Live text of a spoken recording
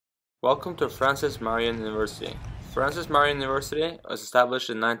Welcome to Francis Marion University. Francis Marion University was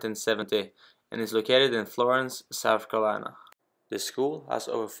established in 1970 and is located in Florence, South Carolina. The school has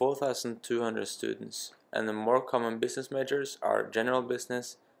over 4,200 students, and the more common business majors are general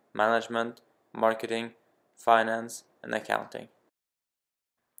business, management, marketing, finance, and accounting.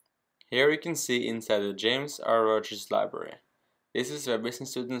 Here you can see inside the James R. Rogers Library. This is where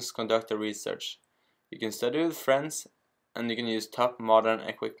business students conduct their research. You can study with friends, and you can use top modern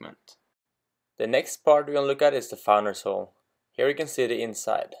equipment. The next part we're going to look at is the Founders Hall. Here you can see the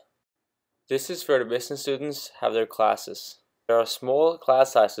inside. This is where the business students have their classes. There are small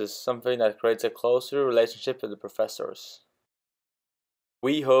class sizes, something that creates a closer relationship with the professors.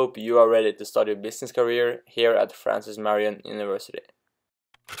 We hope you are ready to start your business career here at Francis Marion University.